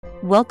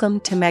Welcome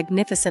to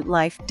Magnificent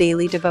Life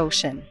Daily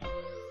Devotion.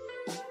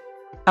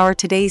 Our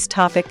today's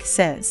topic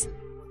says,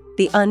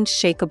 The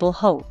Unshakable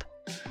Hope.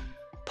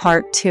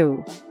 Part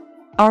 2.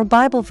 Our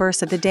Bible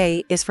verse of the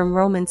day is from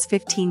Romans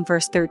 15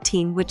 verse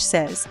 13, which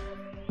says,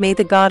 May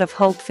the God of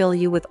hope fill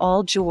you with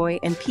all joy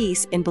and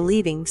peace in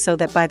believing, so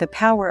that by the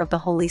power of the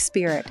Holy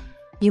Spirit,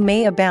 you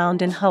may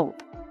abound in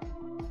hope.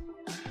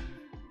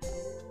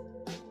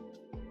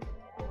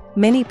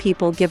 Many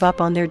people give up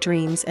on their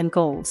dreams and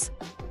goals.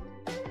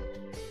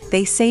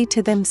 They say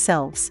to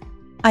themselves,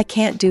 I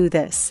can't do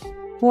this,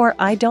 or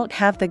I don't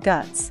have the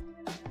guts.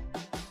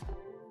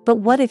 But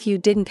what if you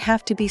didn't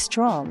have to be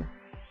strong?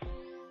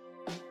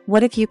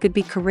 What if you could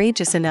be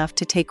courageous enough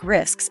to take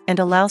risks and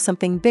allow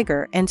something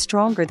bigger and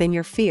stronger than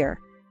your fear,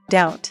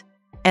 doubt,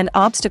 and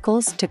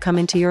obstacles to come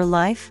into your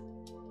life?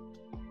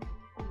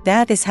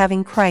 That is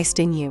having Christ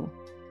in you.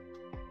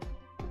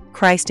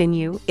 Christ in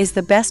you is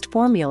the best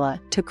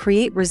formula to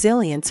create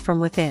resilience from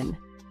within.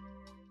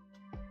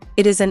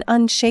 It is an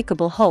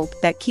unshakable hope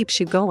that keeps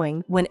you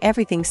going when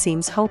everything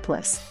seems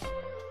hopeless.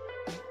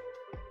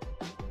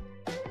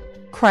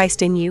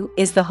 Christ in you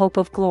is the hope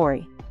of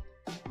glory.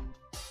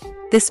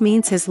 This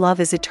means His love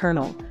is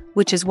eternal,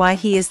 which is why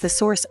He is the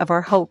source of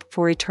our hope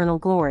for eternal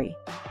glory.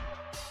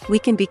 We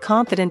can be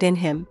confident in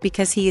Him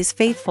because He is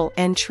faithful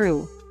and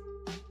true.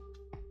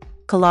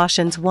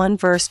 Colossians 1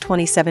 verse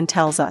 27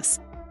 tells us,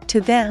 To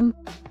them,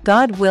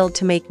 God willed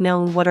to make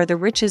known what are the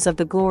riches of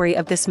the glory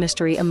of this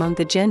mystery among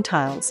the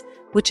Gentiles,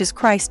 which is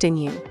Christ in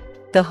you,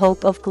 the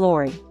hope of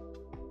glory.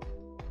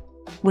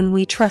 When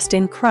we trust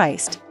in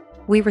Christ,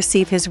 we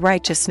receive His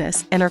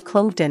righteousness and are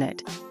clothed in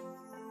it.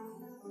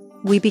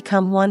 We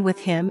become one with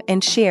Him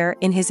and share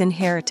in His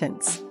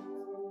inheritance.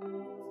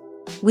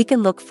 We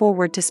can look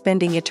forward to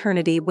spending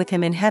eternity with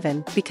Him in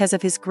heaven because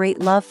of His great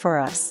love for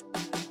us.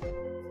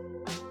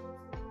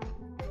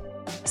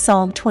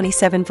 Psalm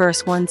 27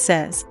 verse 1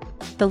 says,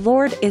 The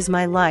Lord is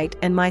my light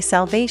and my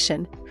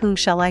salvation, whom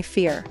shall I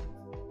fear?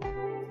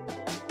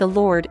 The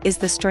Lord is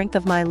the strength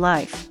of my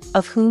life,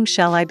 of whom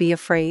shall I be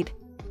afraid?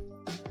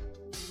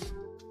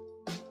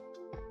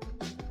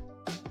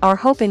 Our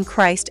hope in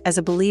Christ as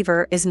a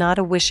believer is not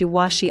a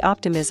wishy-washy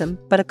optimism,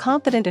 but a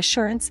confident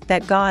assurance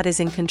that God is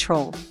in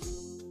control.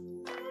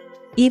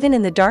 Even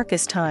in the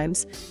darkest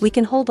times, we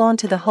can hold on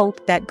to the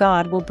hope that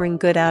God will bring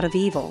good out of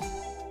evil.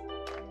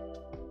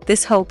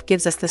 This hope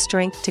gives us the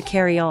strength to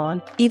carry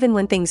on, even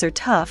when things are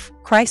tough.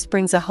 Christ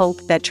brings a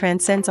hope that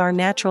transcends our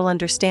natural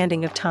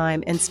understanding of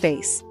time and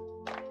space.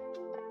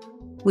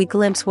 We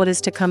glimpse what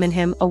is to come in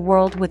Him, a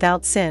world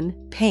without sin,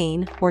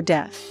 pain, or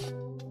death.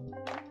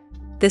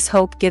 This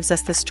hope gives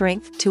us the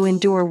strength to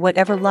endure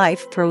whatever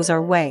life throws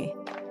our way.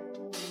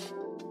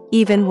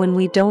 Even when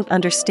we don't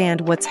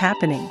understand what's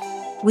happening,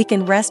 we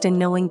can rest in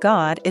knowing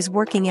God is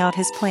working out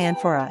His plan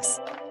for us.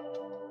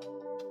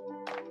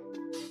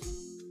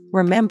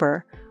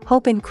 Remember,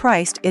 hope in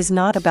Christ is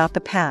not about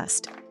the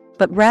past,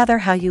 but rather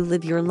how you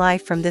live your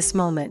life from this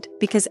moment,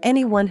 because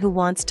anyone who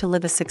wants to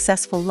live a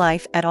successful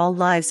life at all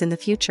lives in the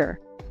future,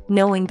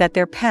 knowing that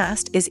their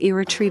past is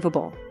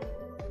irretrievable.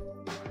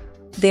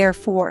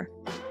 Therefore,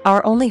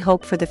 our only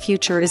hope for the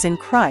future is in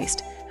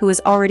Christ, who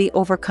has already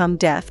overcome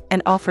death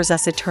and offers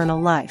us eternal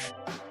life.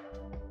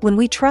 When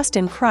we trust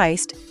in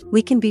Christ,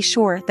 we can be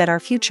sure that our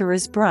future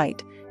is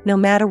bright, no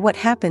matter what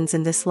happens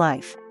in this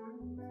life.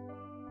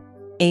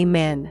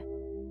 Amen.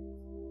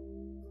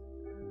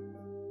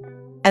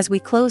 As we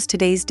close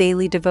today's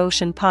daily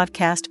devotion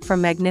podcast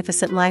from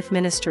Magnificent Life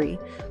Ministry,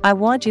 I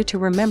want you to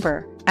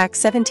remember Acts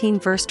 17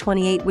 verse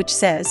 28, which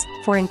says,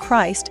 For in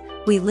Christ,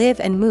 we live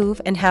and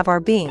move and have our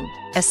being,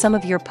 as some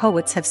of your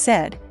poets have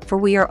said, for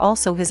we are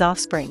also His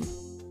offspring.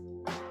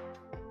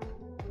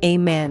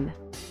 Amen.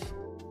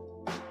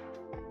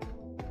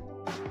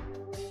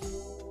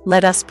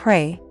 Let us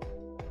pray.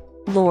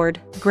 Lord,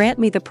 grant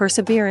me the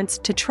perseverance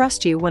to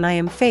trust You when I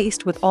am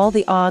faced with all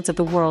the odds of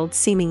the world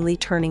seemingly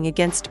turning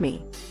against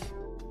me.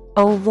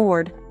 O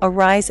Lord,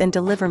 arise and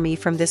deliver me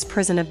from this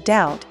prison of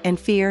doubt and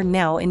fear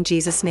now in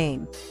Jesus'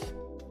 name.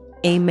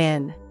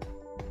 Amen.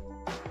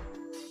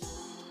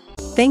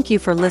 Thank you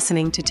for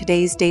listening to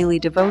today's daily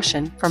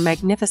devotion from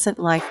Magnificent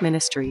Life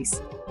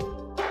Ministries.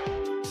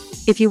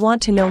 If you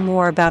want to know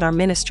more about our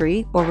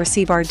ministry or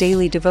receive our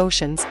daily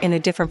devotions in a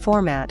different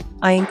format,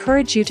 I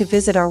encourage you to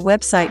visit our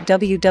website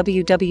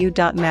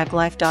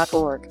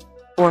www.maglife.org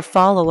or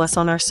follow us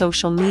on our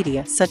social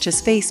media such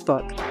as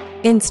Facebook,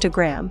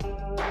 Instagram,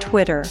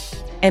 Twitter,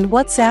 and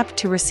WhatsApp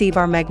to receive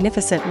our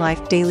Magnificent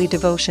Life daily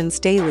devotions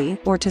daily,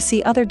 or to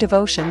see other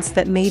devotions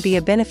that may be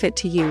a benefit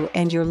to you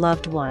and your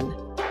loved one.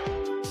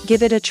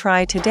 Give it a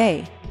try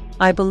today.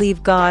 I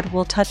believe God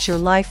will touch your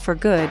life for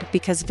good,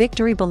 because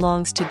victory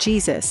belongs to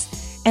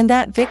Jesus, and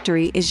that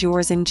victory is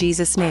yours in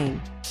Jesus'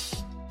 name.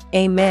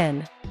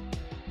 Amen.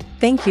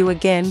 Thank you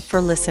again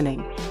for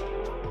listening.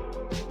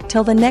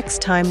 Till the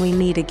next time we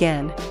meet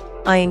again,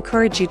 I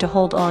encourage you to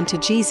hold on to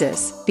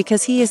Jesus,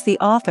 because He is the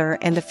author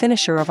and the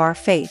finisher of our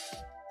faith.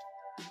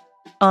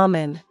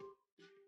 Amen.